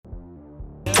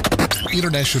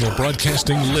International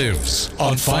Broadcasting lives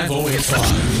on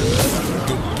 5085.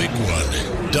 The big one,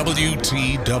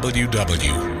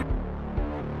 WTWW.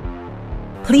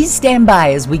 Please stand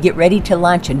by as we get ready to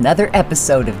launch another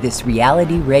episode of this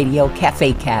reality radio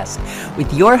cafe cast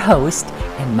with your host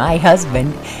and my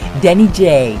husband, Denny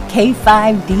J,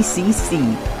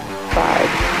 K5DCC. 5,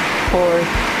 4,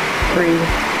 3,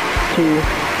 2,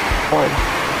 1,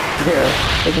 0.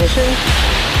 Ignition,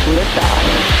 liftoff.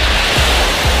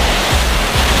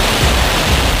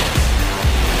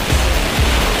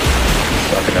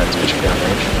 Rocket Night is pitching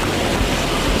downrange.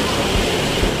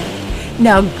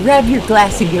 Now grab your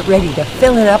glass and get ready to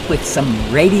fill it up with some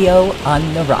radio on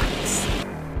the rocks.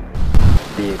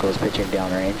 Vehicles pitching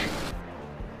downrange.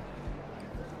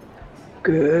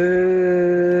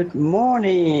 Good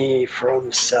morning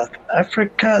from South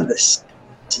Africa. This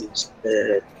is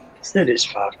the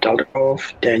 35 Delta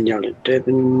Golf, Daniel in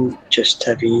Durban, just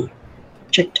having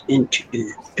checked into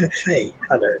the cafe.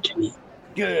 Hello, Denny.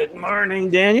 Good morning,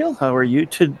 Daniel. How are you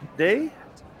today?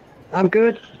 I'm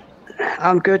good.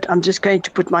 I'm just going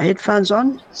to put my headphones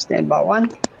on. Stand by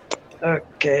one.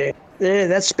 Okay. There,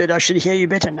 that's better. I should hear you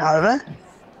better now, over.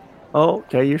 Oh,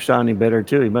 okay. You're sounding better,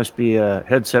 too. It must be a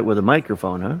headset with a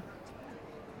microphone,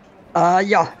 huh?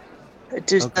 Yeah.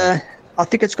 It is, Okay. I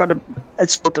think it's got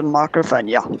it's got a microphone,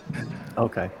 yeah.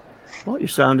 Okay. Well, you're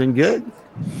sounding good.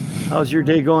 How's your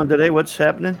day going today? What's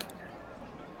happening?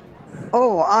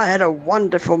 Oh, I had a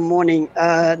wonderful morning.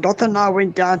 Dotha and I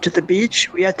went down to the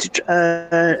beach. We had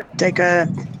to take a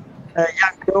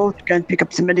young girl to go and pick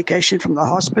up some medication from the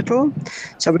hospital.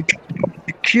 So we got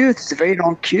the queue. It's a very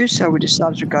long queue, so we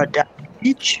decided to go down to the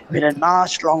beach. We had a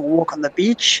nice long walk on the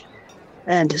beach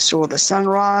and saw the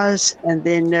sunrise. And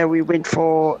then we went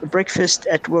for breakfast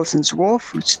at Wilson's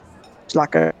Wharf, which is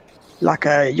like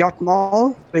a yacht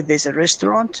mall where there's a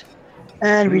restaurant.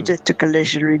 And we just took a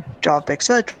leisurely drive back.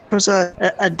 So it was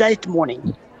a date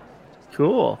morning.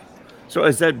 Cool. So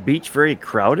is that beach very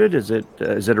crowded? Is it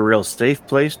a real safe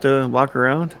place to walk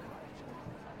around?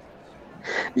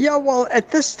 Yeah, well,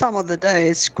 at this time of the day,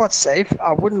 it's quite safe.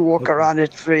 I wouldn't walk around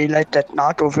it very late at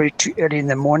night or very too early in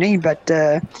the morning. But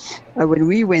when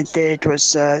we went there, it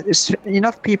was it's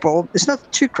enough people. It's not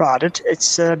too crowded.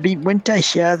 It's winter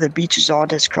here. The beaches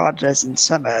aren't as crowded as in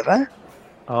summer, over.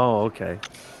 Oh, okay.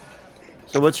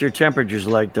 So what's your temperatures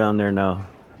like down there now?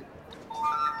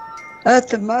 At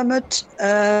the moment,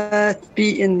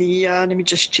 be in the, let me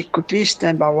just check quickly,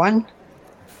 stand by one.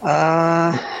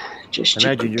 Just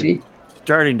check Imagine quickly. you're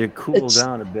starting to cool It's-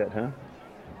 down a bit, huh?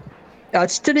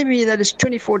 It's telling me that it's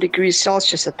 24 degrees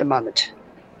Celsius at the moment.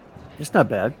 It's not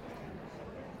bad.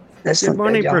 That's Good not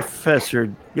morning, bad, yeah.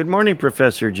 Professor. Good morning,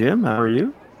 Professor Jim. How are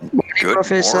you? Good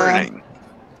Professor. morning.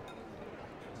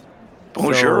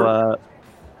 Bonjour.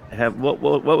 So,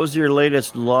 what was your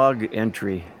latest log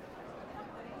entry?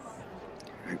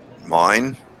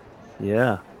 Mine,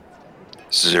 Yeah.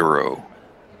 0.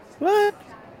 What?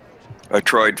 I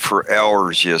tried for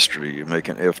hours yesterday to make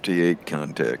an FT8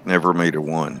 contact. Never made a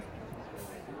 1.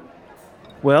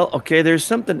 Well, okay, there's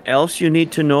something else you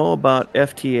need to know about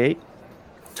FT8.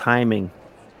 Timing.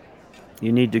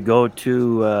 You need to go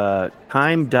to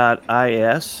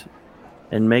time.is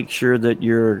and make sure that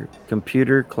your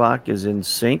computer clock is in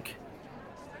sync,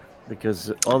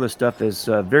 because all this stuff is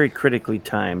very critically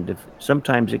timed.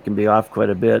 Sometimes it can be off quite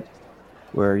a bit,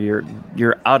 where you're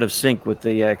out of sync with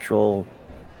the actual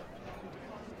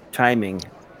timing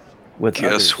with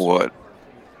Guess others. what?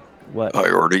 What? I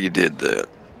already did that.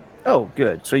 Oh,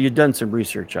 good. So you've done some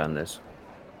research on this.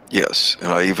 Yes,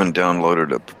 and I even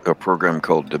downloaded a program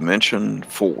called Dimension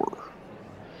 4,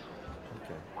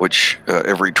 which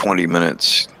every 20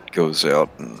 minutes goes out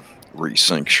and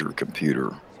resyncs your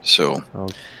computer. So, Oh,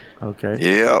 okay.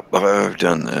 yeah, I've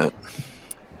done that.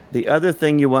 The other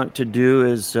thing you want to do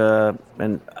is,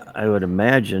 and I would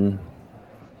imagine,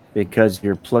 because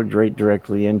you're plugged right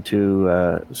directly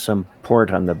into some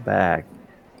port on the back,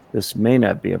 this may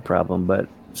not be a problem, but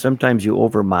sometimes you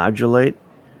overmodulate.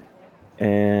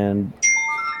 And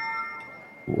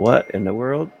what in the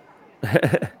world?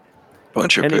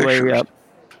 Bunch of Anyway, pictures.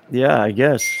 yeah, I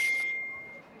guess.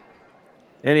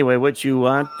 Anyway, what you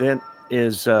want then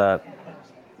is to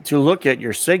look at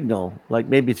your signal, like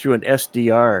maybe through an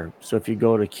SDR. So if you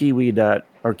go to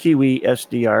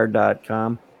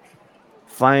kiwisdr.com,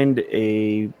 find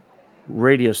a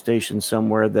radio station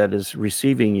somewhere that is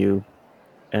receiving you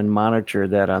and monitor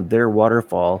that on their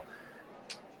waterfall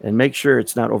and make sure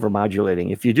it's not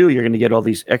overmodulating. If you do, you're going to get all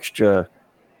these extra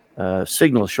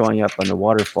signals showing up on the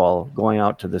waterfall going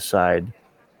out to the side.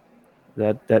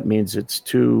 That means it's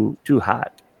too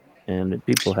hot, and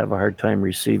people have a hard time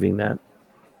receiving that.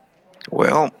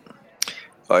 Well,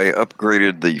 I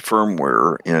upgraded the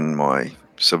firmware in my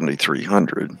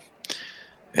 7300,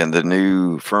 and the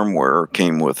new firmware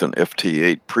came with an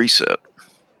FT8 preset.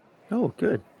 Oh,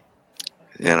 good.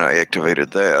 And I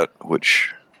activated that,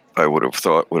 which I would have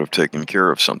thought would have taken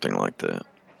care of something like that.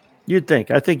 You'd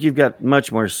think. I think you've got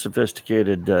much more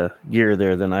sophisticated gear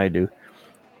there than I do.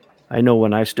 I know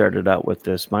when I started out with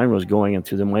this, mine was going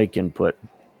into the mic input.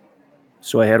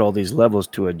 So I had all these levels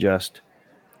to adjust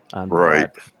on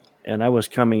Right. that. And I was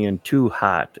coming in too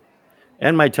hot.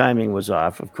 And my timing was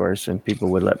off, of course, and people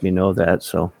would let me know that.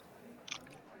 So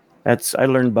I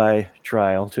learned by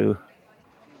trial too,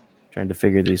 trying to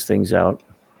figure these things out.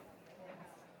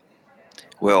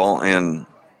 Well, and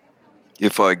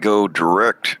if I go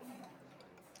direct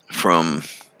from,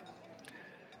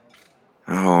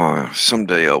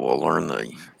 someday I will learn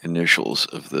the initials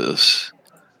of this.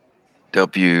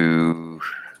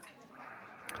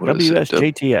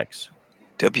 WSJTX.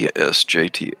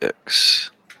 WSJTX.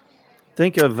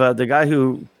 Think of the guy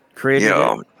who created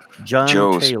it,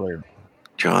 John Taylor.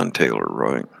 John Taylor,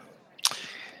 right.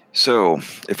 So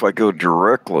if I go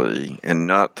directly and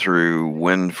not through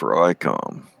Win for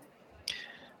ICOM,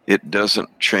 it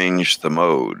doesn't change the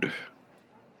mode.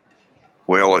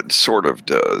 Well, it sort of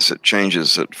does. It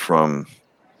changes it from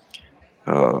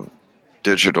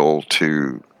digital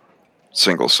to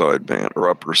single sideband or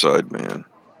upper sideband.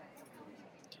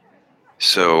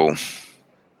 So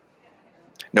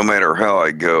no matter how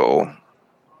I go,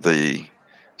 the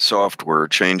software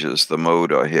changes the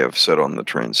mode I have set on the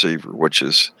transceiver, which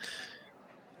is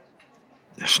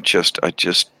I'm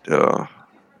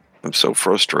so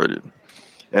frustrated.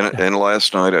 And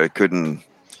last night I couldn't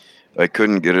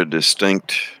get a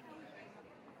distinct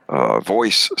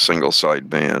voice single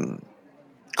sideband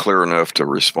clear enough to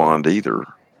respond either.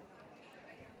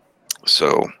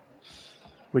 So,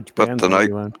 Which but band the are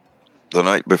you on?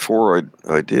 night before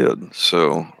I did.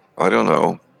 So I don't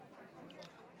know.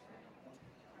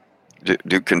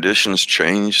 Do conditions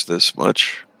change this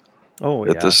much? Oh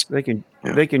at yeah, this- they can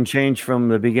yeah. they can change from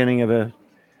the beginning of a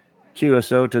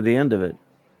QSO to the end of it,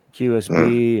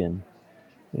 QSB, and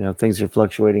things are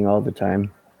fluctuating all the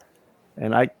time.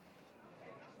 And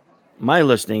my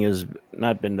listening has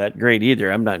not been that great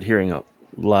either. I'm not hearing a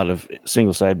lot of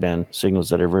single sideband signals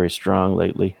that are very strong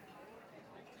lately.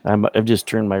 I've just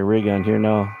turned my rig on here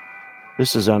now.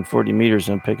 This is on 40 meters.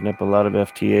 I'm picking up a lot of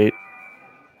FT8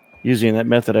 using that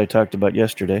method I talked about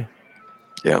yesterday.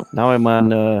 Yeah. Now I'm on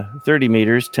 30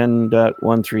 meters,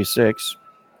 10.136.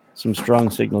 Some strong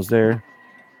signals there.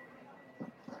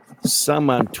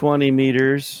 Some on 20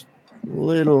 meters,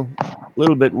 little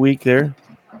bit weak there.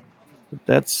 But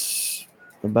that's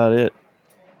about it.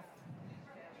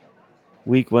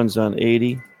 Weak ones on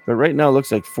 80. But right now it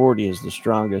looks like 40 is the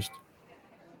strongest.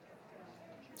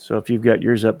 So if you've got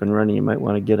yours up and running, you might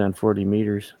want to get on 40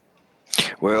 meters.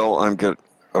 Well, I've got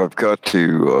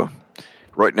to.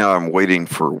 Right now, I'm waiting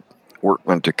for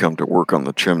workmen to come to work on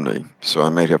the chimney, so I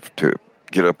may have to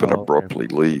get up and abruptly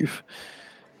leave.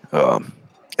 And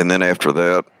then after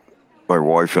that, my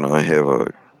wife and I have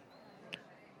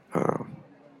a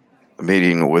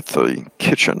meeting with the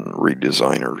kitchen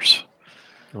redesigners.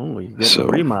 Oh, you get a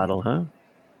remodel, huh?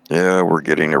 Yeah, we're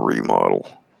getting a remodel.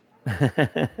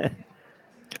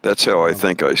 That's how I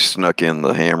think I snuck in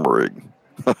the ham rig.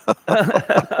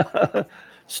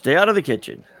 Stay out of the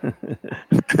kitchen.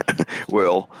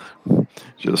 Well,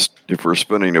 just if we're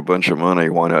spending a bunch of money,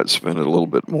 why not spend a little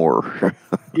bit more?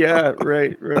 Yeah,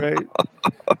 right.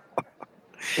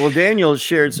 Well, Daniel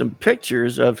shared some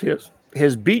pictures of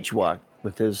his beach walk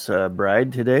with his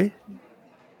bride today.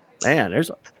 Man,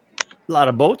 there's a lot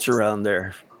of boats around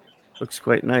there. Looks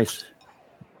quite nice.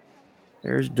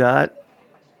 There's Dot.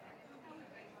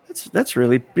 That's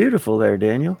really beautiful there,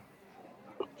 Daniel.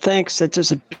 Thanks. It's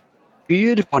just a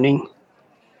beautiful morning.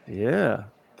 Yeah,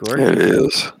 gorgeous. It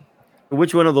is.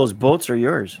 Which one of those boats are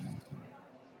yours?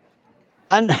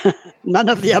 And none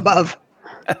of the above.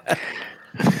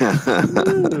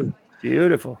 Ooh,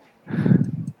 beautiful.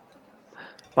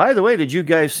 By the way, did you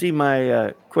guys see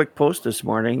my quick post this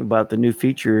morning about the new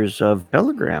features of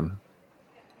Telegram?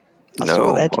 I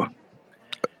saw that.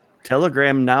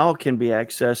 Telegram now can be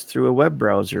accessed through a web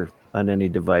browser on any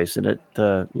device, and it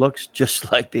looks just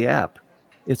like the app.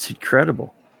 It's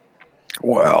incredible.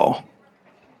 Wow.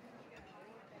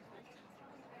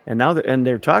 And now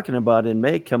they're talking about in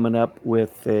May coming up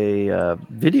with a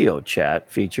video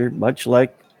chat feature, much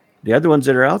like the other ones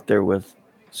that are out there with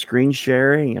screen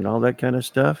sharing and all that kind of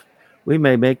stuff. We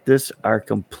may make this our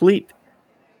complete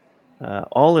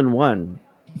all-in-one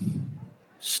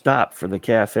stop for the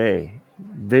cafe,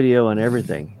 video and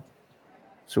everything.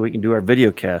 So we can do our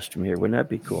video cast from here. Wouldn't that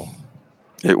be cool?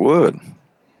 It would.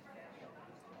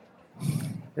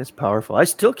 It's powerful. I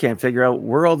still can't figure out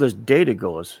where all this data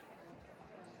goes.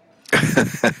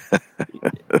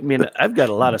 I mean, I've got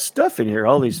a lot of stuff in here,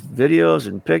 all these videos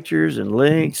and pictures and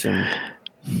links and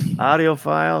audio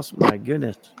files. My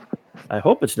goodness. I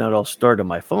hope it's not all stored on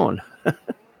my phone.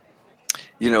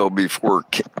 Before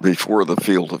the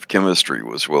field of chemistry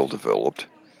was well developed,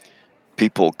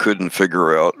 people couldn't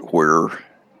figure out where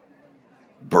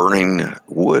burning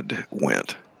wood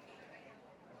went.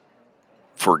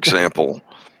 For example,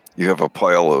 you have a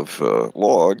pile of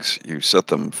logs, you set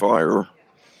them fire,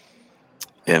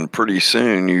 and pretty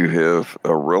soon you have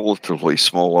a relatively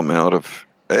small amount of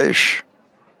ash.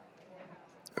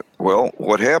 Well,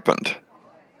 what happened?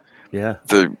 Yeah.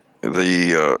 The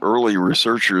early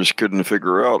researchers couldn't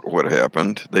figure out what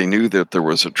happened. They knew that there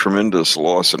was a tremendous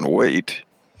loss in weight,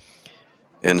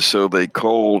 and so they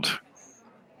called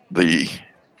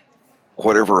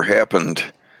whatever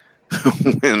happened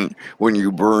when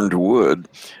you burned wood,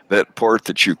 that part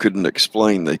that you couldn't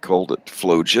explain, they called it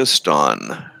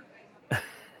phlogiston.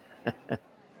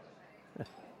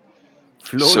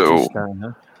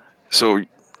 Phlogiston, So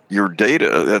your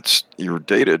data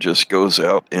just goes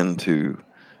out into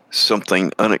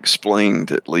something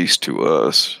unexplained, at least to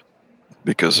us,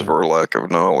 because of our lack of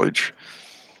knowledge.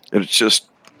 And it's just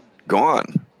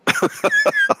gone.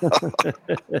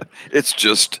 It's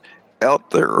just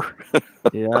out there.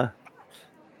 Yeah.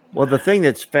 Well, the thing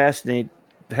has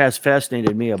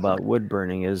fascinated me about wood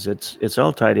burning is it's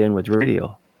all tied in with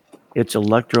radio. It's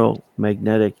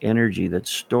electromagnetic energy that's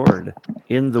stored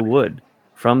in the wood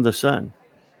from the sun.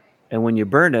 And when you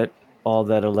burn it, all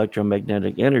that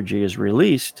electromagnetic energy is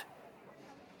released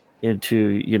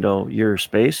into, your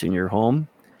space in your home.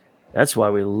 That's why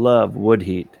we love wood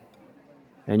heat.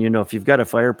 And, if you've got a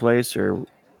fireplace or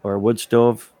a wood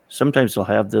stove, sometimes they'll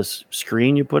have this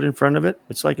screen you put in front of it.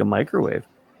 It's like a microwave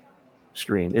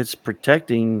screen. It's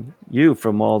protecting you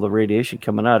from all the radiation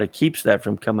coming out. It keeps that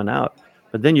from coming out.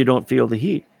 But then you don't feel the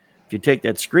heat. If you take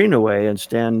that screen away and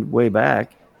stand way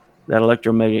back, that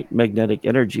electromagnetic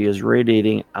energy is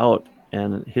radiating out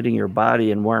and hitting your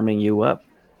body and warming you up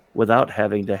without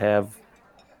having to have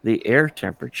the air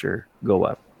temperature go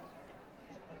up.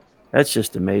 That's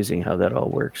just amazing how that all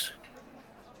works.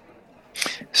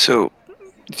 So,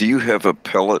 do you have a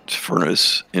pellet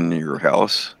furnace in your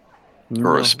house?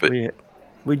 No,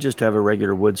 we just have a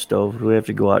regular wood stove. We have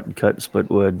to go out and cut and split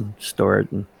wood and store it.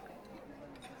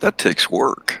 That takes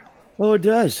work. Oh, it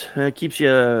does. It keeps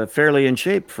you fairly in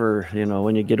shape for,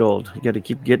 when you get old. You got to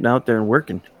keep getting out there and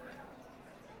working.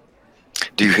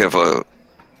 Do you have a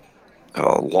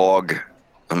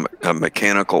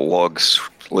mechanical log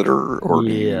splitter? Or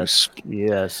yes.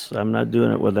 I'm not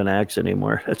doing it with an axe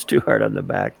anymore. That's too hard on the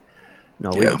back.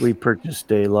 No, yeah. we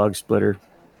purchased a log splitter.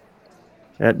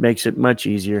 That makes it much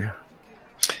easier.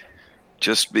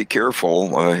 Just be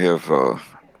careful. I have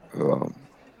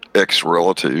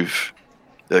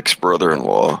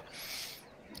ex-brother-in-law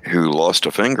who lost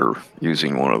a finger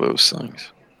using one of those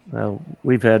things. Well,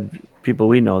 we've had people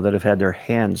we know that have had their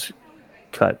hands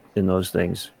cut in those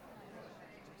things.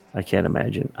 I can't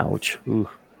imagine. Ouch. Ooh.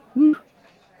 Ooh.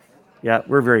 Yeah,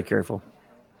 we're very careful.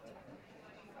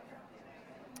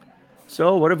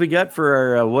 So what have we got for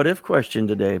our what if question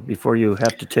today before you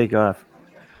have to take off?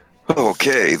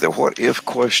 Okay, the what if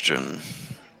question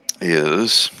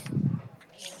is,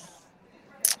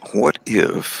 what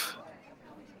if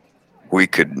we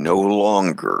could no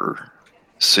longer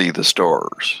see the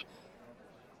stars?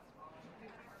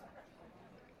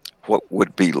 What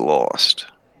would be lost?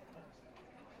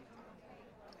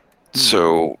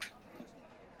 So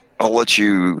I'll let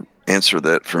you answer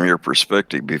that from your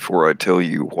perspective before I tell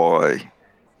you why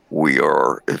we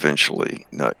are eventually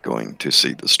not going to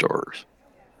see the stars.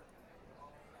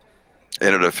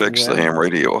 And it affects the ham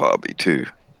radio hobby too.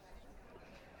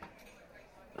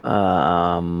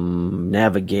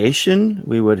 Navigation,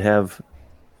 we would have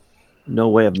no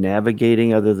way of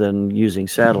navigating other than using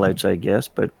satellites, I guess.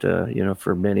 But,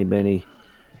 for many, many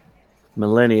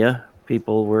millennia,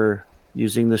 people were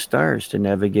using the stars to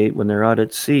navigate when they're out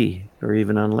at sea or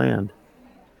even on land.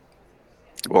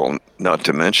 Well, not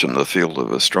to mention the field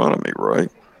of astronomy, right?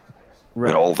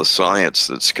 And all the science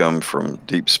that's come from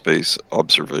deep space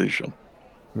observation.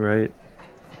 Right.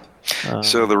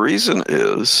 So the reason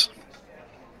is,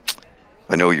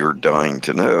 I know you're dying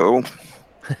to know,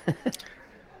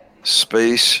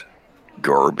 space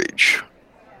garbage.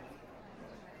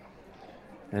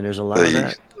 And there's a lot of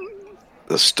that.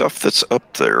 The stuff that's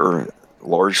up there,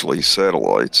 largely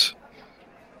satellites,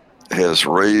 has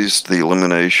raised the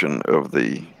illumination of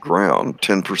the ground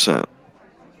 10%.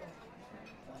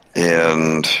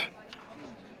 And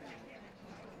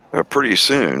pretty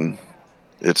soon,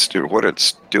 what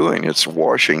it's doing, it's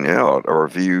washing out our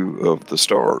view of the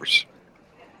stars.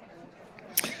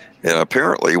 And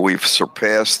apparently we've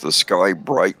surpassed the sky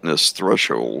brightness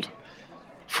threshold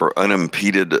for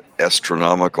unimpeded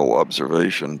astronomical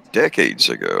observation decades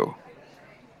ago,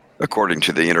 according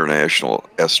to the International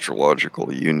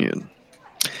Astrological Union.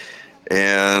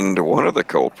 And one of the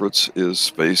culprits is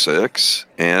SpaceX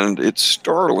and its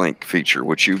Starlink feature,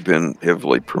 which you've been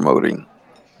heavily promoting,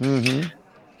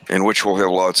 and which will have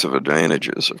lots of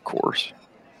advantages, of course.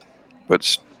 But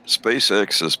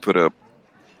SpaceX has put up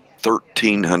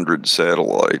 1,300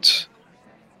 satellites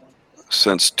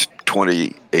since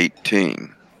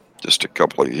 2018, just a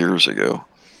couple of years ago.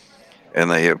 And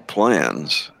they have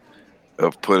plans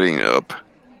of putting up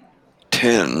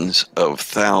tens of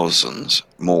thousands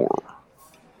more.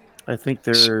 I think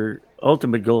their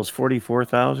ultimate goal is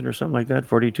 44,000 or something like that,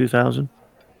 42,000.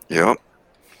 Yep.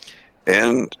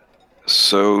 And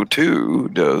so too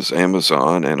does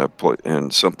Amazon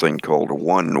and something called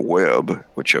OneWeb,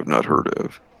 which I've not heard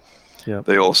of. Yep.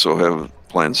 They also have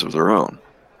plans of their own.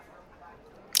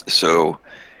 So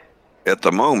at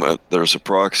the moment, there's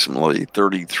approximately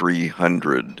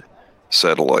 3,300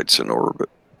 satellites in orbit.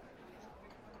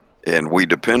 And we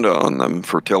depend on them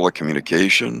for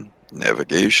telecommunication,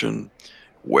 navigation,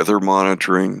 weather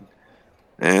monitoring,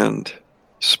 and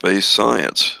space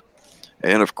science.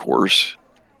 And of course,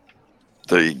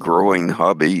 the growing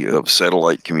hobby of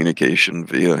satellite communication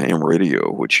via ham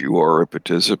radio, which you are a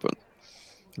participant.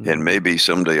 And maybe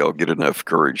someday I'll get enough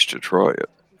courage to try it.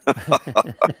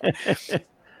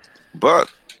 But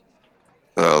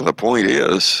the point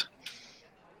is,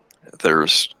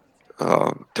 there's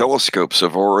telescopes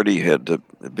have already had to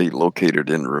be located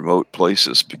in remote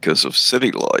places because of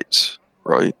city lights,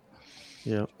 right?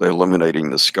 Yeah. They're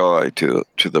illuminating the sky to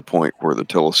the point where the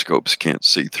telescopes can't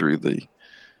see through the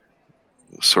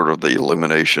sort of the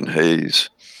illumination haze.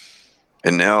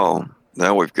 And now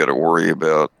we've got to worry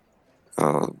about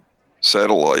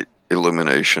satellite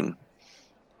illumination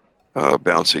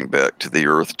bouncing back to the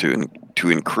Earth to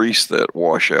increase that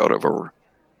washout of our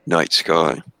night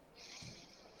sky.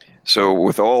 So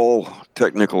with all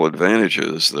technical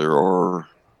advantages, there are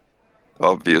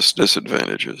obvious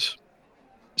disadvantages.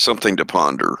 Something to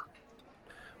ponder.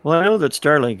 Well, I know that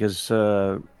Starlink is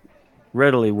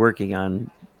readily working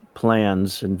on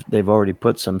plans, and they've already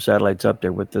put some satellites up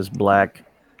there with this black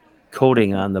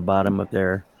coating on the bottom of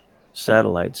their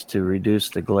satellites to reduce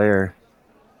the glare.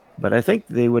 But I think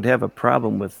they would have a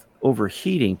problem with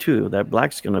overheating too. That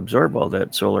black's going to absorb all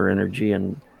that solar energy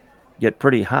and get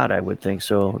pretty hot, I would think.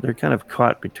 So they're kind of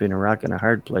caught between a rock and a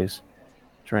hard place,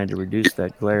 trying to reduce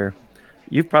that glare.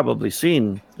 You've probably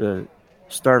seen the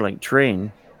Starlink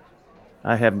train.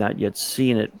 I have not yet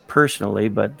seen it personally,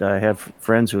 but I have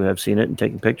friends who have seen it and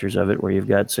taken pictures of it, where you've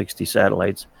got 60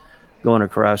 satellites going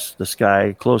across the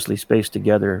sky, closely spaced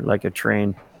together like a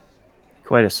train.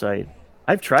 Quite a sight.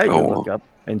 I've tried to look up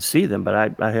and see them,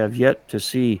 but I have yet to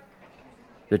see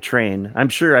the train. I'm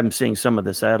sure I'm seeing some of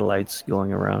the satellites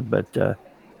going around, but the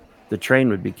train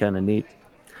would be kind of neat.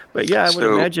 But yeah, I would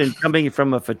imagine, coming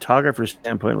from a photographer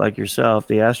standpoint like yourself,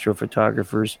 the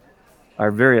astrophotographers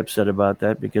are very upset about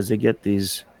that because they get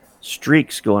these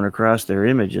streaks going across their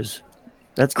images.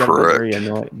 That's got to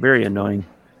be very annoying.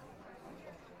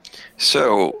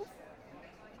 So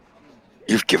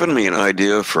you've given me an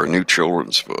idea for a new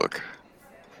children's book.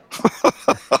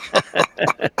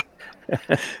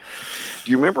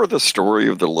 Do you remember the story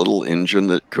of the little engine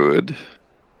that could?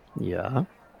 Yeah.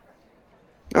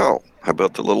 Oh, how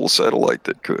about the little satellite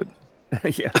that could?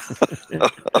 Yeah.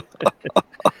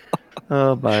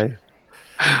 Oh, my.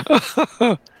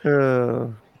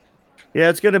 Yeah,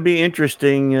 it's going to be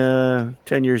interesting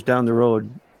 10 years down the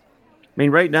road. I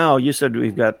mean, right now, you said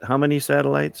we've got how many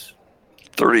satellites?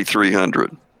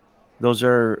 3,300. Those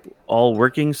are all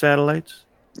working satellites?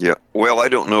 Yeah. Well, I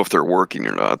don't know if they're working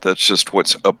or not. That's just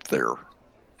what's up there.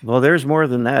 Well, there's more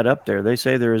than that up there. They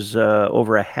say there's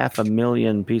over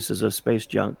 500,000 pieces of space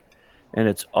junk, and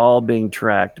it's all being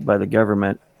tracked by the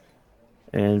government.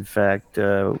 And in fact,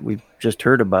 we just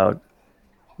heard about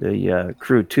the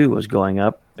Crew 2 was going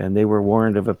up, and they were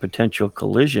warned of a potential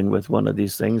collision with one of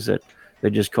these things that they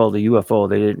just called a UFO.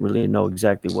 They didn't really know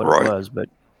exactly what it was, but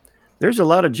there's a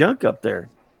lot of junk up there.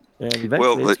 And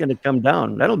eventually it's going to come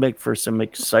down. That'll make for some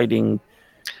exciting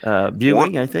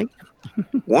viewing, I think.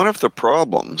 One of the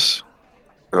problems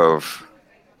of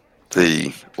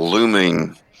the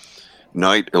looming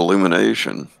night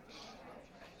illumination,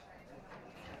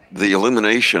 the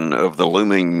illumination of the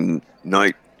looming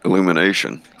night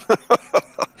illumination.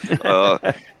 You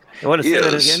want to say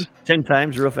that again? 10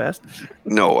 times real fast?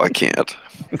 No, I can't.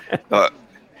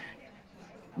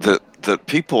 That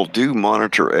people do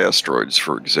monitor asteroids,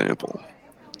 for example,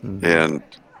 and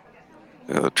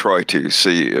try to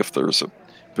see if there's a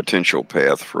potential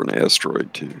path for an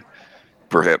asteroid to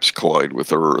perhaps collide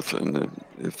with Earth, and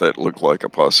if that looked like a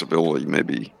possibility,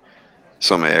 maybe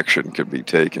some action could be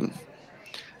taken.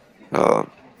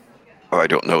 I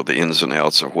don't know the ins and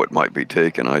outs of what might be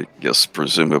taken. I guess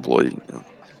presumably,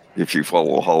 if you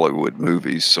follow Hollywood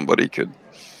movies, somebody could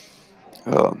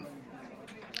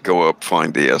go up,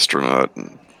 find the astronaut,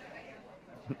 and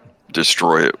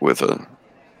destroy it with a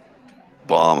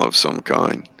bomb of some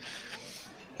kind.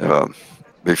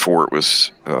 Before it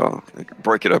was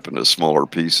break it up into smaller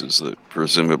pieces that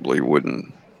presumably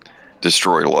wouldn't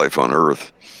destroy life on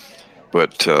Earth.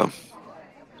 But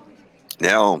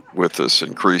now, with this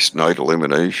increased night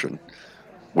illumination,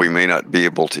 we may not be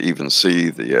able to even see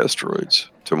the asteroids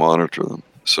to monitor them.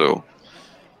 So,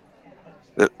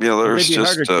 there's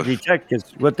just harder to detect, because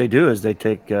what they do is they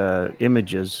take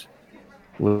images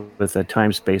with a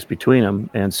time space between them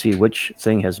and see which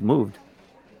thing has moved.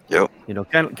 Yep.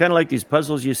 Kind of like these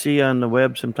puzzles you see on the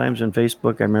web sometimes on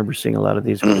Facebook. I remember seeing a lot of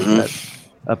these.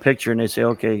 A picture, and they say,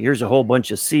 "Okay, here's a whole bunch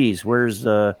of C's. Where's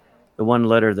the one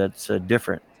letter that's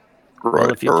different?" Right.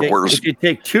 Well, if you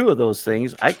take two of those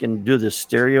things, I can do this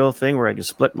stereo thing where I can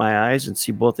split my eyes and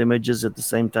see both images at the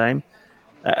same time.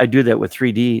 I do that with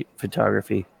 3D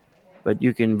photography, but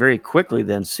you can very quickly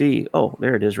then see, oh,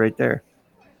 there it is right there.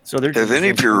 So have any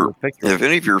of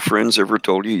your friends ever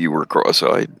told you were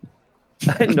cross-eyed?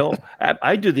 No,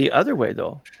 I do the other way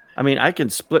though. I mean, I can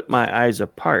split my eyes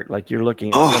apart, like you're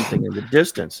looking at something in the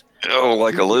distance. Oh,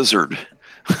 like a lizard.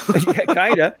 Yeah,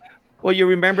 kinda. Well, you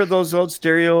remember those old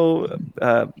stereo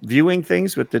viewing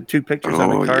things with the two pictures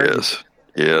on the card? Yes.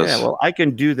 Yeah, well, I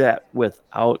can do that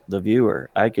without the viewer.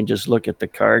 I can just look at the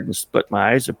card and split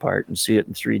my eyes apart and see it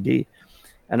in 3D.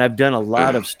 And I've done a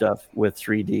lot of stuff with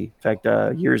 3D. In fact,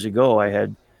 years ago, I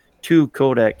had 2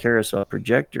 Kodak carousel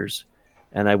projectors,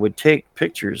 and I would take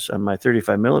pictures on my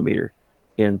 35 millimeter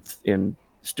in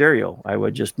stereo. I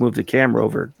would just move the camera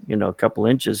over, a couple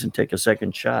inches and take a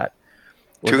second shot.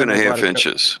 2.5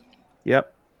 inches.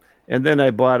 Yep. And then I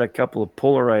bought a couple of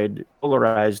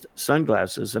polarized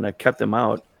sunglasses, and I cut them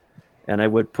out, and I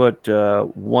would put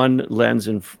one lens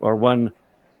one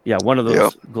of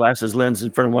those glasses lens in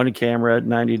front of one camera at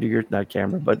 90 degrees, not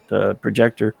camera, but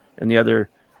projector, and the other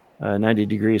 90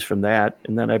 degrees from that.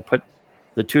 And then I put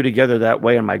the two together that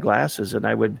way on my glasses, and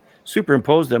I would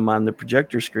superimpose them on the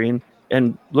projector screen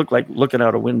and look like looking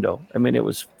out a window. I mean, it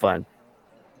was fun.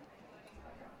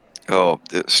 Oh,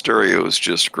 the stereo is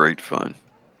just great fun.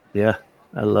 Yeah,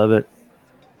 I love it.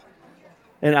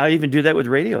 And I even do that with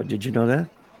radio. Did you know that?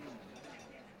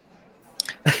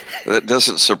 That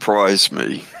doesn't surprise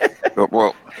me.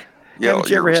 Well, yeah. Haven't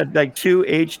you ever had like 2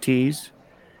 HTs,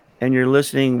 and you're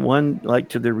listening one like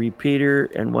to the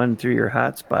repeater and one through your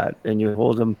hotspot, and you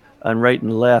hold them on right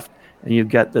and left, and you've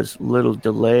got this little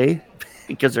delay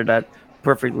because they're not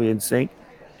perfectly in sync,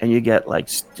 and you get like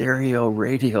stereo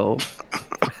radio.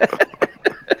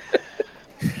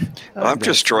 I'm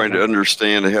just trying to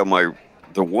understand how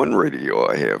the one radio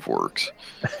I have works.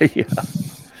 Yeah.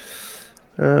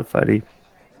 Funny.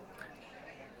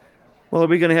 Well, are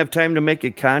we going to have time to make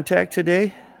a contact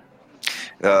today?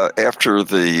 After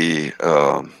the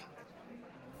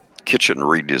kitchen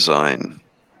redesign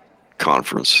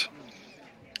conference,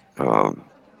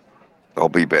 I'll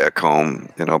be back home,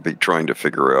 and I'll be trying to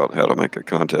figure out how to make a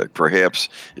contact. Perhaps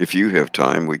if you have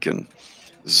time, we can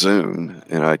Zoom,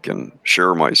 and I can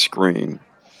share my screen.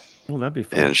 Well, that'd be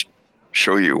fun. And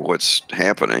show you what's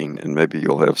happening, and maybe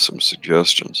you'll have some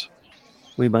suggestions.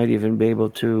 We might even be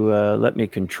able to let me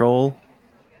control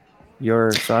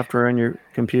your software on your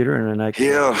computer, and then I can...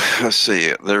 Yeah, let's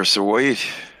see. There's a way.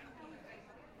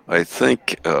 I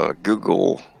think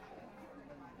Google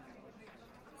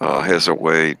has a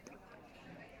way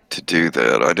to do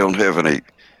that. I don't have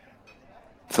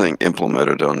anything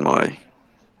implemented on my...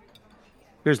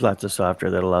 There's lots of software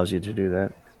that allows you to do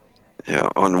that. Yeah,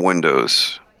 on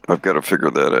Windows. I've got to figure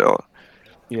that out.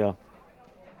 Yeah.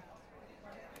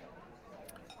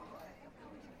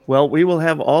 Well, we will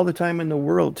have all the time in the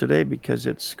world today because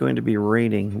it's going to be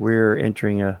raining. We're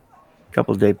entering a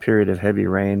couple-day period of heavy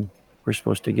rain. We're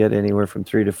supposed to get anywhere from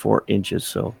 3 to 4 inches,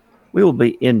 so we will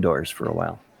be indoors for a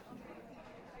while.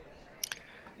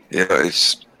 Yeah,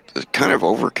 it's kind of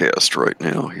overcast right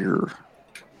now here.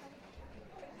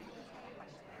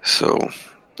 So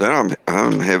then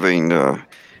I'm having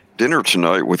dinner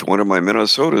tonight with one of my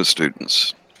Minnesota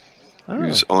students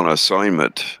who's on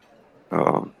assignment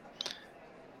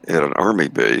at an Army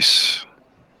base,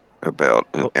 about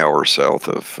an hour south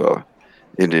of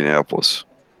Indianapolis.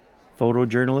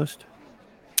 Photojournalist?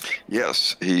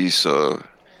 Yes, he's a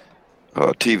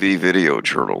TV video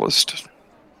journalist,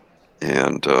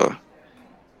 and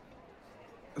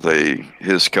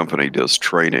his company does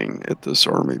training at this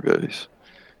Army base.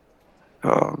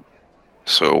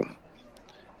 So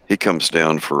he comes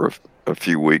down for a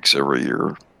few weeks every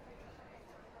year,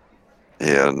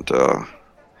 and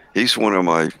he's one of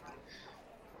my.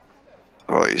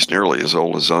 He's nearly as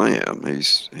old as I am.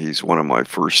 He's one of my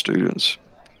first students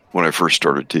when I first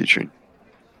started teaching.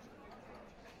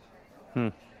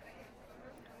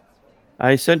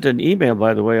 I sent an email,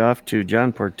 by the way, off to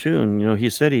John Portune. You know,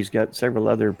 he said he's got several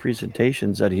other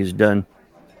presentations that he's done,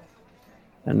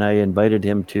 and I invited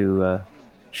him to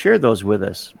share those with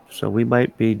us. So we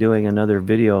might be doing another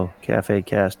video cafe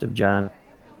cast of John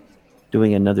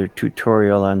doing another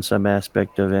tutorial on some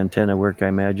aspect of antenna work, I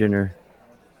imagine, or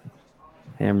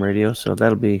ham radio. So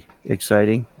that'll be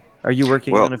exciting. Are you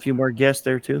working on a few more guests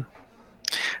there too?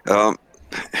 I'm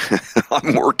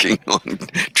working on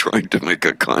trying to make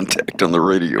a contact on the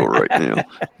radio right now.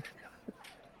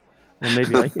 Well,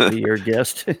 maybe I can be your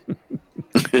guest.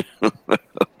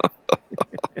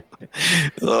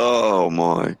 Oh,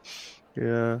 my.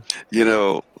 Yeah. You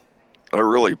know, I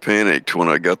really panicked when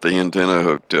I got the antenna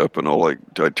hooked up and I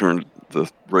turned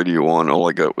the radio on. All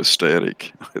I got was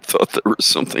static. I thought there was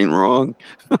something wrong.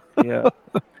 Yeah.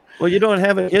 Well, you don't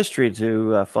have a history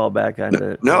to fall back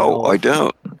on. No, I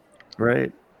don't.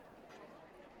 Right.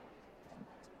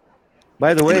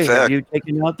 By the way, have you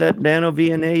taken out that Nano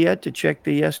VNA yet to check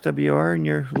the SWR in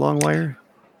your long wire?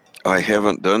 I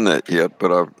haven't done that yet,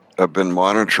 but I've been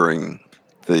monitoring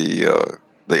the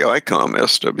ICOM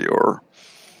SWR,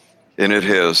 and it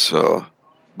has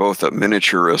both a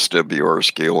miniature SWR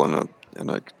scale and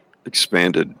an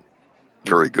expanded,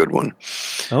 very good one.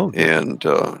 Oh. And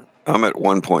I'm at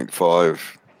 1.5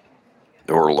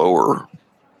 or lower,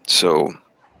 so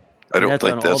I don't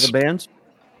think that's all the bands.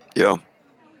 Yeah.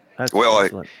 That's well,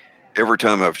 excellent. Every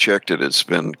time I've checked it, it's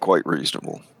been quite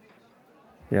reasonable.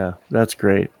 Yeah, that's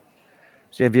great.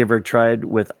 So have you ever tried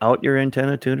without your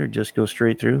antenna tuner, just go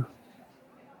straight through?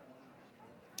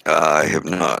 I have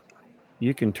not.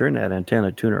 You can turn that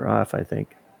antenna tuner off, I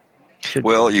think.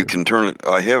 You can turn it.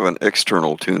 I have an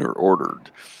external tuner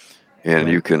ordered, and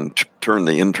you can turn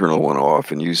the internal one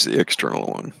off and use the external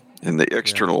one. And the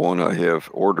external one I have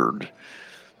ordered,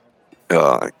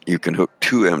 you can hook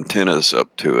two antennas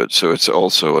up to it, so it's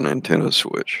also an antenna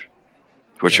switch,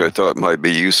 which I thought might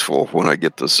be useful when I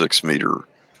get the 6-meter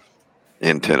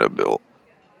antenna built.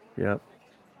 Yep.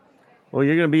 Well,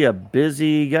 you're going to be a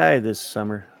busy guy this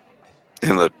summer.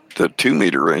 And the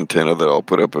 2-meter antenna that I'll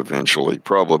put up eventually,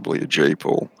 probably a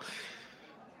J-pole,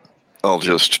 I'll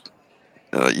just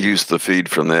use the feed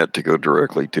from that to go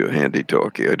directly to a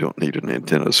handy-talkie. I don't need an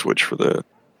antenna switch for that.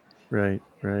 Right.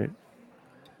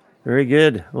 Very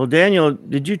good. Well, Daniel,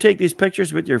 did you take these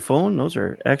pictures with your phone? Those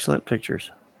are excellent pictures.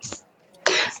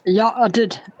 Yeah, I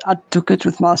did. I took it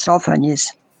with my cell phone,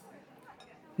 yes.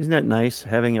 Isn't that nice,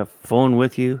 having a phone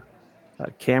with you, a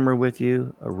camera with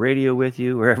you, a radio with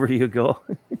you, wherever you go?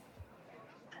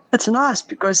 It's nice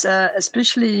because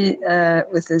especially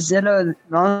with the Zello,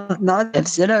 now I have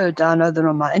Zello downloaded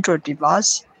on my Android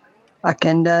device, I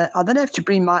don't have to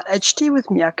bring my HT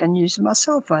with me. I can use my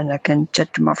cell phone. I can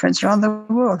chat to my friends around the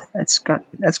world. That's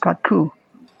quite cool.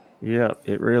 Yeah,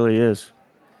 it really is.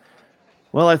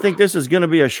 Well, I think this is going to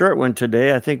be a short one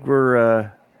today. I think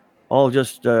we're all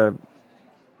just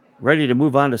ready to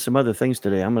move on to some other things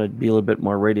today. I'm going to be a little bit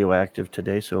more radioactive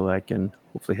today, so I can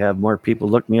hopefully have more people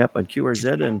look me up on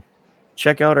QRZ and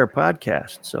check out our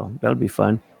podcast. So that'll be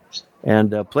fun.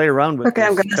 And play around with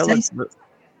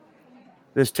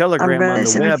this telegram on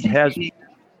the web has...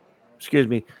 Excuse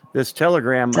me. This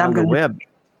telegram on the web...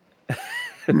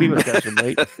 We must have some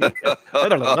late.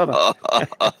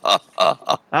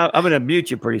 I'm going to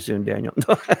mute you pretty soon, Daniel.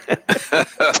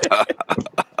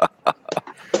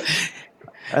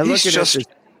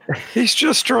 He's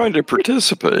just trying to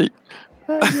participate.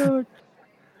 Go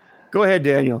ahead,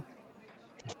 Daniel.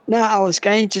 No, I was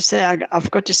going to say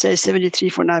I've got to say 73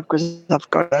 for now because I've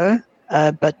got to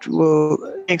go. But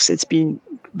thanks. It's been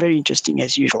very interesting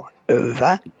as usual.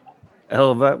 Over.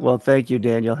 Well, thank you,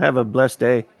 Daniel. Have a blessed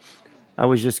day. I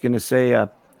was just going to say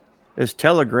this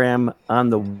Telegram on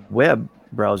the web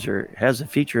browser has a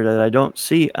feature that I don't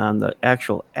see on the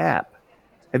actual app.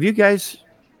 Have you guys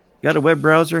got a web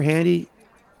browser handy?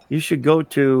 You should go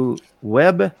to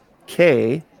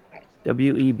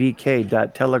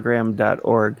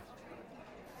webk.telegram.org.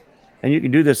 And you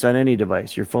can do this on any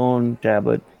device, your phone,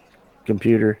 tablet,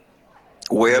 computer.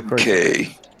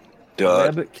 Webk.telegram.org.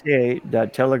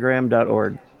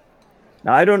 webk.telegram.org.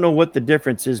 Now, I don't know what the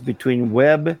difference is between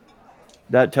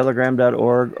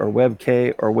web.telegram.org or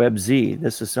webk or webz.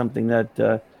 This is something that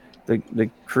the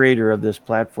creator of this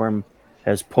platform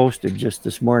has posted just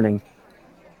this morning.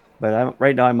 But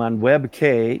right now I'm on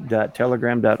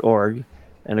webk.telegram.org.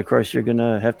 And, of course, you're going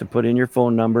to have to put in your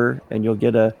phone number, and you'll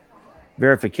get a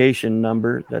verification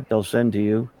number that they'll send to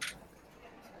you.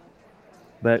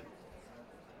 But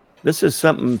this is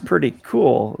something pretty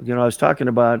cool. You know, I was talking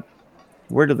about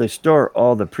where do they store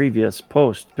all the previous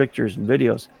posts, pictures, and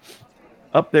videos.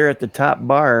 Up there at the top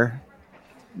bar,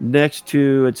 next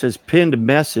to, it says pinned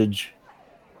message,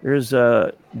 there's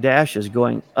dashes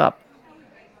going up,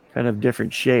 kind of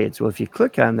different shades. Well, if you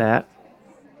click on that,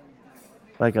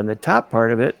 like on the top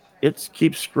part of it, it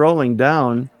keeps scrolling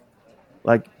down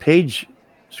like page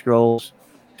scrolls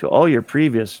to all your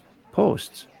previous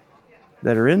posts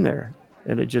that are in there.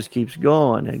 And it just keeps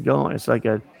going and going. It's like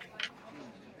I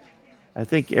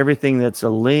think everything that's a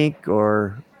link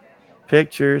or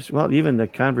pictures, well, even the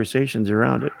conversations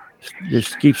around it,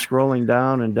 just keeps scrolling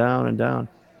down and down and down.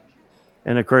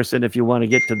 And of course, then if you want to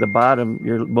get to the bottom,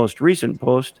 your most recent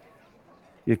post,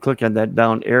 you click on that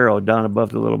down arrow down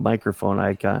above the little microphone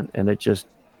icon, and it just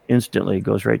instantly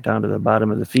goes right down to the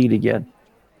bottom of the feed again.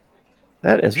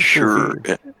 That is sure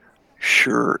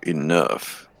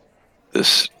enough.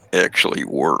 This actually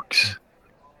works.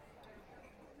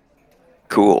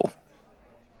 Cool.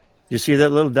 You see that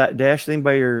little dash thing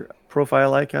by your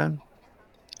profile icon?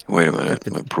 Wait a minute.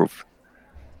 My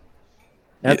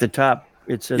at the top,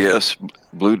 it says... Yes,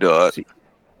 blue dot.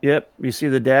 Yep. You see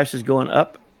the dash is going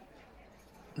up?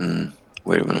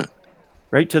 Wait a minute.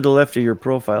 Right to the left of your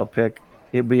profile pic.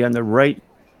 It'll be on the right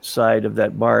side of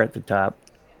that bar at the top.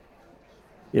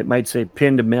 It might say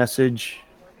pinned message.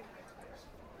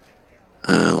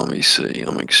 Let me see.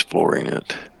 I'm exploring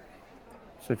it.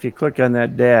 So if you click on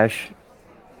that dash,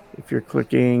 if you're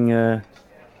clicking, I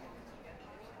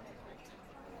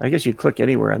guess you click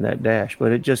anywhere on that dash,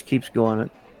 but it just keeps going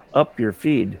up your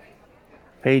feed,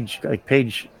 page by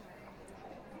page.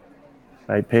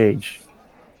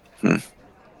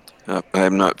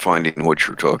 I'm not finding what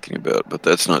you're talking about, but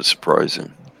that's not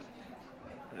surprising.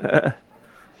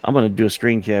 I'm going to do a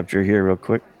screen capture here real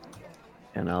quick,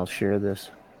 and I'll share this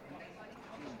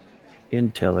in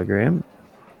Telegram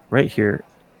right here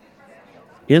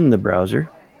in the browser.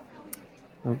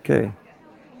 Okay.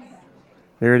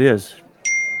 There it is.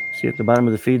 See at the bottom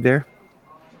of the feed there?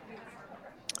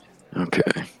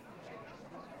 Okay.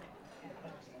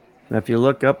 Now, if you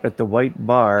look up at the white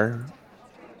bar,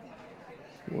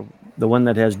 the one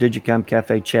that has Digicom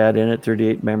Cafe Chat in it,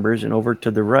 38 members, and over to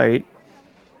the right,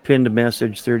 pinned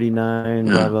message 39,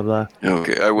 blah, blah, blah.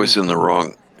 Okay, I was in the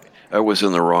wrong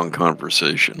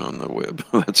conversation on the web.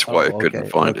 That's why I couldn't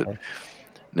find it.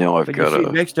 Now I've got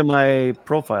to... Next to my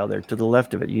profile there, to the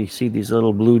left of it, you see these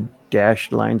little blue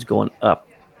dashed lines going up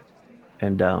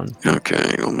and down.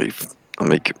 Okay, I'll make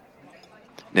it.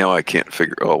 Now I can't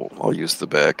figure... Oh, I'll use the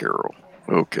back arrow.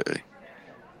 Okay.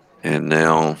 And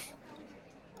now...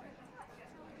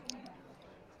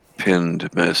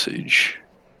 pinned message.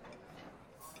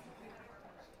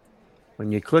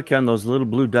 When you click on those little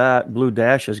blue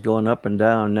dashes going up and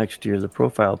down next to the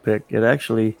profile pic, it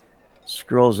actually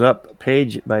scrolls up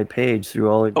page by page through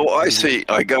all of... Oh, I see.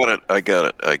 I got it.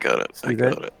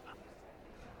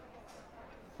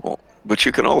 Well, but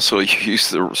you can also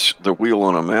use the wheel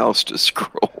on a mouse to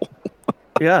scroll.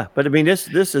 Yeah, but I mean, this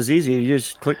is easy. You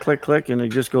just click, and it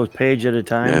just goes page at a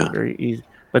time. Yeah. Very easy.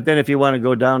 But then if you want to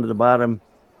go down to the bottom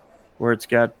where it's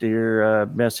got your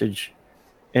message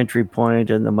entry point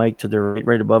and the mic to the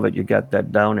right above it, you got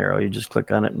that down arrow. You just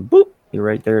click on it and boop, you're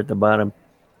right there at the bottom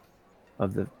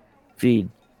of the feed.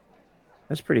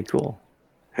 That's pretty cool.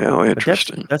 How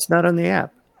interesting. That's not on the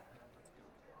app.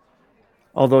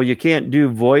 Although you can't do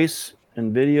voice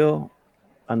and video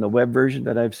on the web version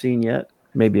that I've seen yet.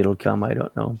 Maybe it'll come, I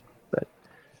don't know. But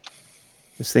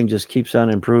this thing just keeps on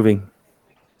improving.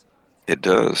 It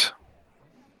does.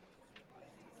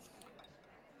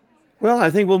 Well,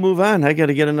 I think we'll move on. I got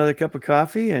to get another cup of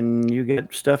coffee, and you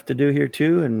get stuff to do here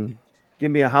too. And give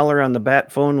me a holler on the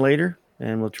bat phone later,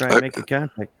 and we'll try and make a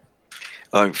contact.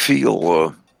 I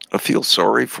feel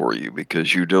sorry for you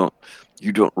because you don't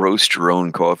roast your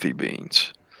own coffee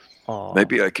beans. Aww.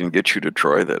 Maybe I can get you to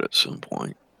try that at some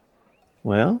point.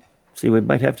 Well, see, we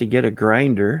might have to get a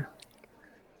grinder.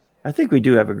 I think we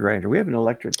do have a grinder. We have an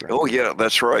electric grinder. Oh yeah,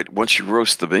 that's right. Once you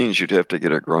roast the beans, you'd have to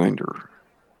get a grinder.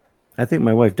 I think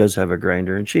my wife does have a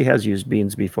grinder, and she has used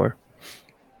beans before.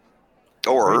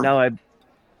 Or right now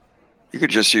you could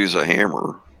just use a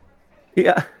hammer.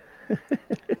 Yeah.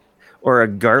 Or a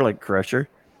garlic crusher.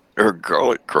 Or a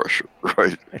garlic crusher,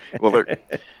 right? Well,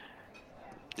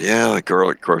 yeah, the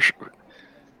garlic crusher.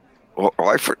 Well,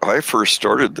 I first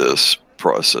started this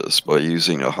process by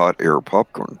using a hot air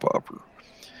popcorn popper.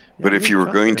 But if you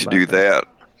were going to do that,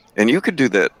 and you could do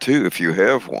that too if you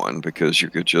have one, because you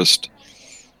could just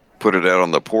put it out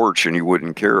on the porch and you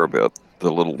wouldn't care about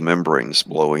the little membranes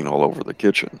blowing all over the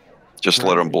kitchen. Just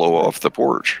let them blow off the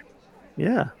porch.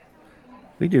 Yeah.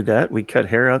 We do that. We cut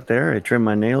hair out there. I trim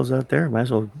my nails out there. Might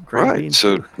as well grind beans.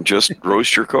 So just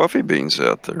roast your coffee beans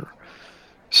out there.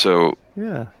 So,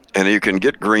 yeah. And you can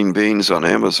get green beans on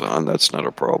Amazon. That's not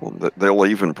a problem. They'll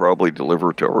even probably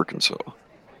deliver to Arkansas.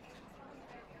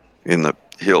 In the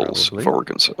hills of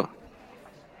Arkansas.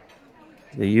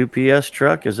 The UPS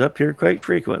truck is up here quite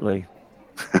frequently.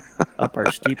 Up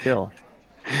our steep hill.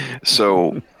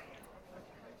 So,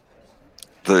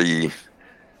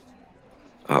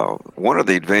 one of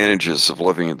the advantages of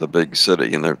living in the big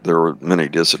city, and there are many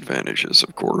disadvantages,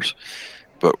 of course,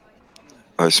 but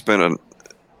I spent an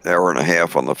hour and a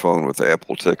half on the phone with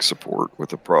Apple tech support with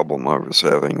the problem I was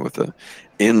having with the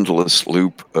endless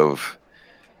loop of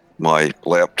my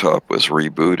laptop was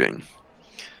rebooting.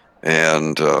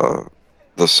 And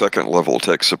the second level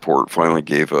tech support finally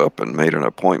gave up and made an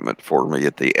appointment for me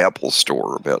at the Apple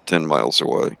store about 10 miles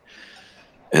away.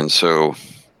 And so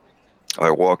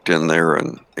I walked in there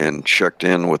and checked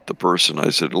in with the person. I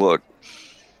said, look,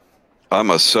 I'm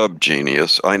a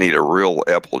sub-genius. I need a real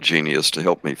Apple genius to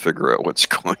help me figure out what's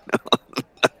going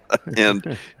on.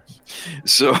 And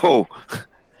so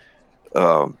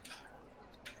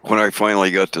when I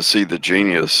finally got to see the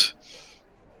genius,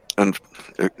 and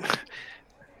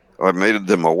I made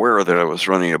them aware that I was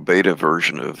running a beta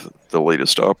version of the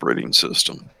latest operating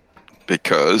system,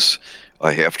 because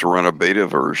I have to run a beta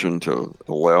version to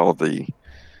allow the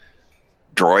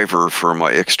driver for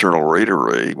my external RAID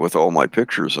array with all my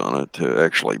pictures on it to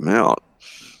actually mount.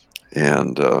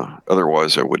 And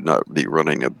otherwise I would not be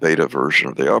running a beta version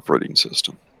of the operating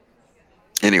system.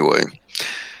 Anyway,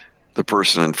 the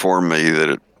person informed me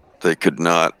that they could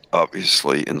not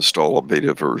obviously install a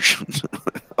beta version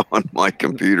on my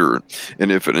computer,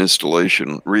 and if an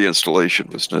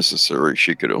reinstallation was necessary,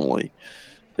 she could only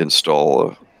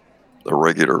install a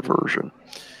regular version.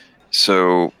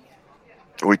 So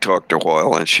we talked a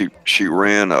while, and she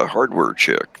ran a hardware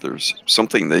check. There's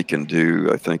something they can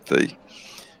do. I think they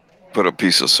put a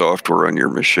piece of software on your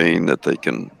machine that they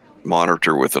can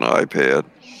monitor with an iPad.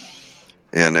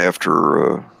 And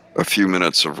after a few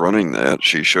minutes of running that,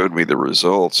 she showed me the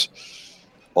results.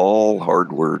 All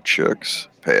hardware checks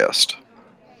passed,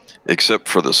 except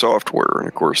for the software. And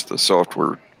of course, the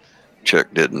software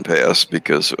check didn't pass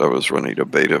because I was running a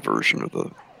beta version of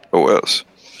the OS.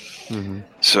 Mm-hmm.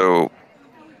 So,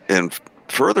 and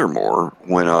furthermore,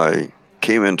 when I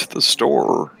came into the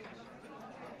store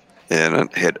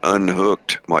and had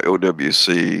unhooked my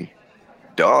OWC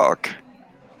dock,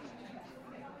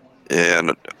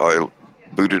 and I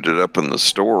booted it up in the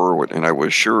store, and I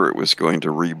was sure it was going to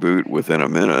reboot within a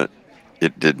minute,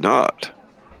 it did not.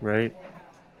 Right.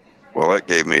 Well, that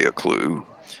gave me a clue.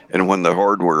 And when the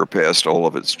hardware passed all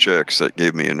of its checks, that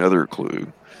gave me another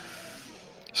clue.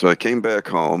 So I came back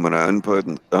home and I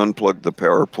unplugged the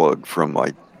power plug from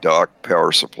my dock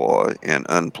power supply and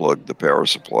unplugged the power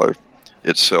supply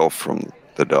itself from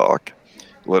the dock.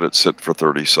 Let it sit for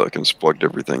 30 seconds, plugged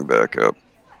everything back up.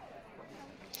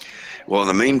 Well, in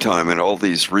the meantime, in all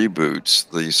these reboots,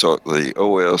 the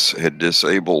OS had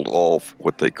disabled all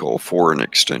what they call foreign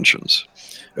extensions,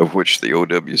 of which the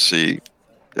OWC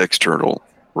external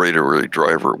RAID array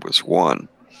driver was one.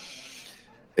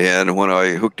 And when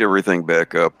I hooked everything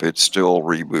back up, it still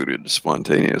rebooted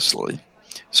spontaneously.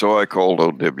 So I called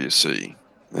OWC,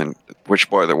 and which,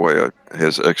 by the way,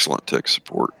 has excellent tech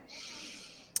support,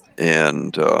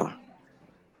 and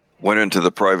went into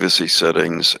the privacy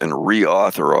settings and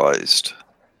reauthorized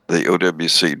the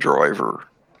OWC driver,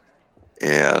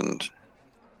 and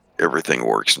everything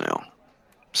works now.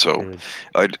 So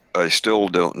I still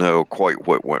don't know quite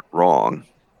what went wrong.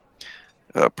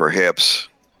 Perhaps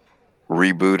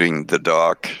rebooting the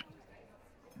dock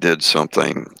did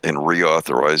something, and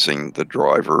reauthorizing the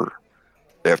driver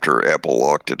after Apple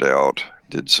locked it out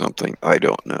did something. I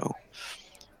don't know.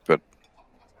 But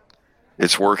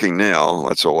it's working now.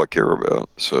 That's all I care about.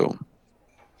 So,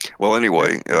 well,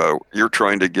 anyway, you're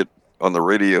trying to get on the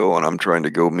radio, and I'm trying to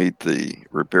go meet the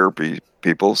repair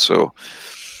people. So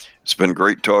it's been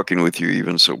great talking with you,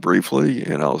 even so briefly.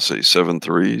 And I'll say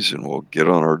 7-3s, and we'll get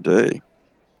on our day.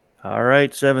 All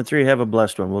right, 7-3. Have a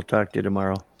blessed one. We'll talk to you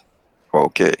tomorrow.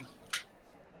 Okay.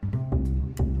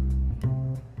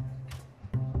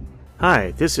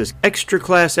 Hi, this is Extra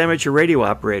Class Amateur Radio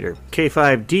Operator,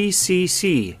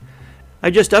 K5DCC. I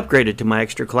just upgraded to my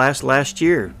Extra Class last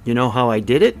year. You know how I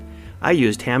did it? I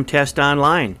used Hamtest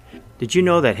Online. Did you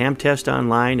know that Hamtest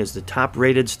Online is the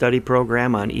top-rated study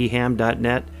program on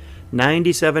eham.net?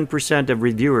 97% of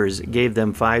reviewers gave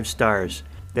them 5 stars.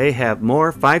 They have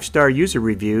more 5-star user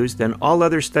reviews than all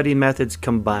other study methods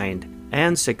combined,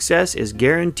 and success is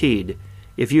guaranteed.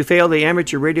 If you fail the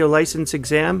amateur radio license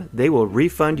exam, they will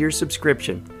refund your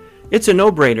subscription. It's a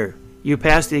no-brainer. You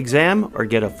pass the exam or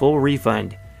get a full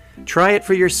refund. Try it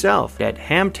for yourself at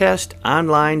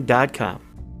hamtestonline.com.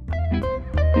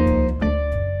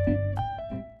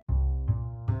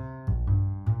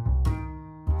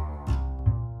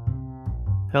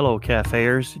 Hello,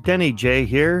 cafeers. Denny J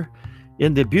here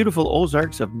in the beautiful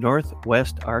Ozarks of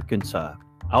Northwest Arkansas,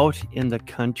 out in the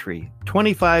country,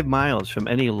 25 miles from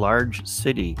any large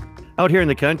city. Out here in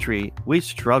the country, we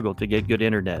struggle to get good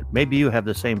internet. Maybe you have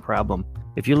the same problem.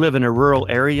 If you live in a rural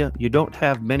area, you don't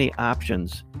have many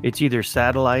options. It's either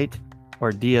satellite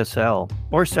or DSL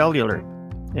or cellular.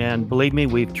 And believe me,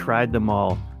 we've tried them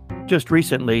all. Just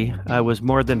recently, I was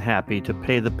more than happy to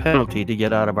pay the penalty to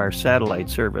get out of our satellite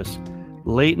service.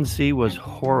 Latency was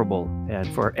horrible, and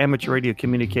for amateur radio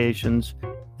communications,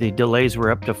 the delays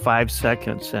were up to 5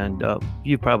 seconds, and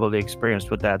you probably experienced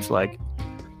what that's like.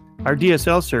 Our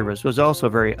DSL service was also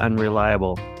very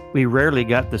unreliable. We rarely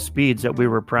got the speeds that we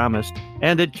were promised,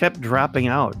 and it kept dropping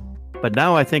out. But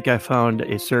now I think I found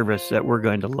a service that we're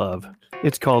going to love.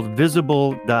 It's called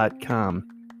Visible.com.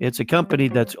 It's a company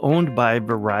that's owned by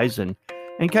Verizon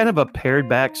and kind of a pared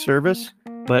back service,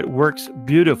 but works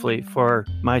beautifully for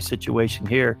my situation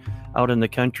here out in the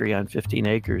country on 15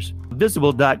 acres.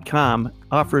 Visible.com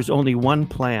offers only one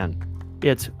plan.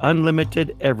 It's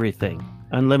unlimited everything.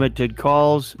 Unlimited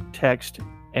calls, text,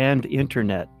 and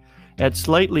internet at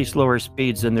slightly slower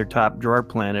speeds than their top drawer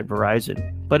plan at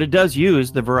Verizon. But it does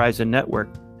use the Verizon network.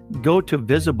 Go to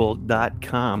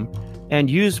Visible.com and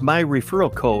use my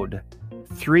referral code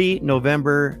 3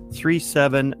 November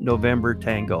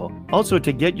Tango. Also,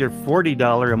 to get your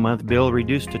 $40 a month bill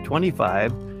reduced to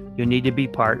 $25, you need to be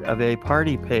part of a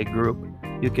party pay group.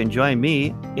 You can join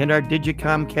me in our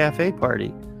Digicom Cafe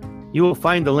party. You will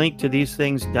find the link to these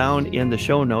things down in the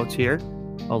show notes here,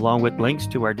 along with links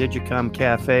to our Digicom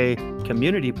Cafe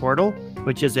community portal,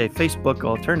 which is a Facebook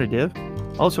alternative.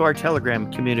 Also our Telegram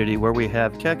community where we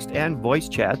have text and voice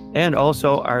chat, and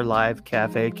also our live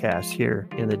cafe cast here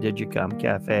in the Digicom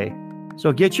Cafe.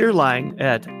 So get your line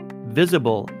at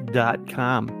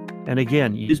Visible.com. And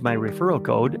again, use my referral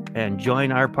code and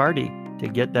join our party to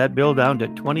get that bill down to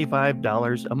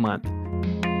 $25 a month.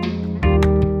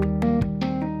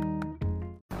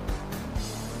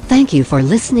 Thank you for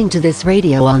listening to this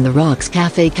Radio on the Rocks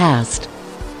Cafe cast.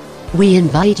 We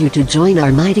invite you to join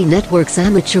our Mighty Networks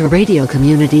amateur radio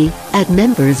community at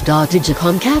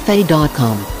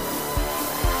members.digicomcafe.com.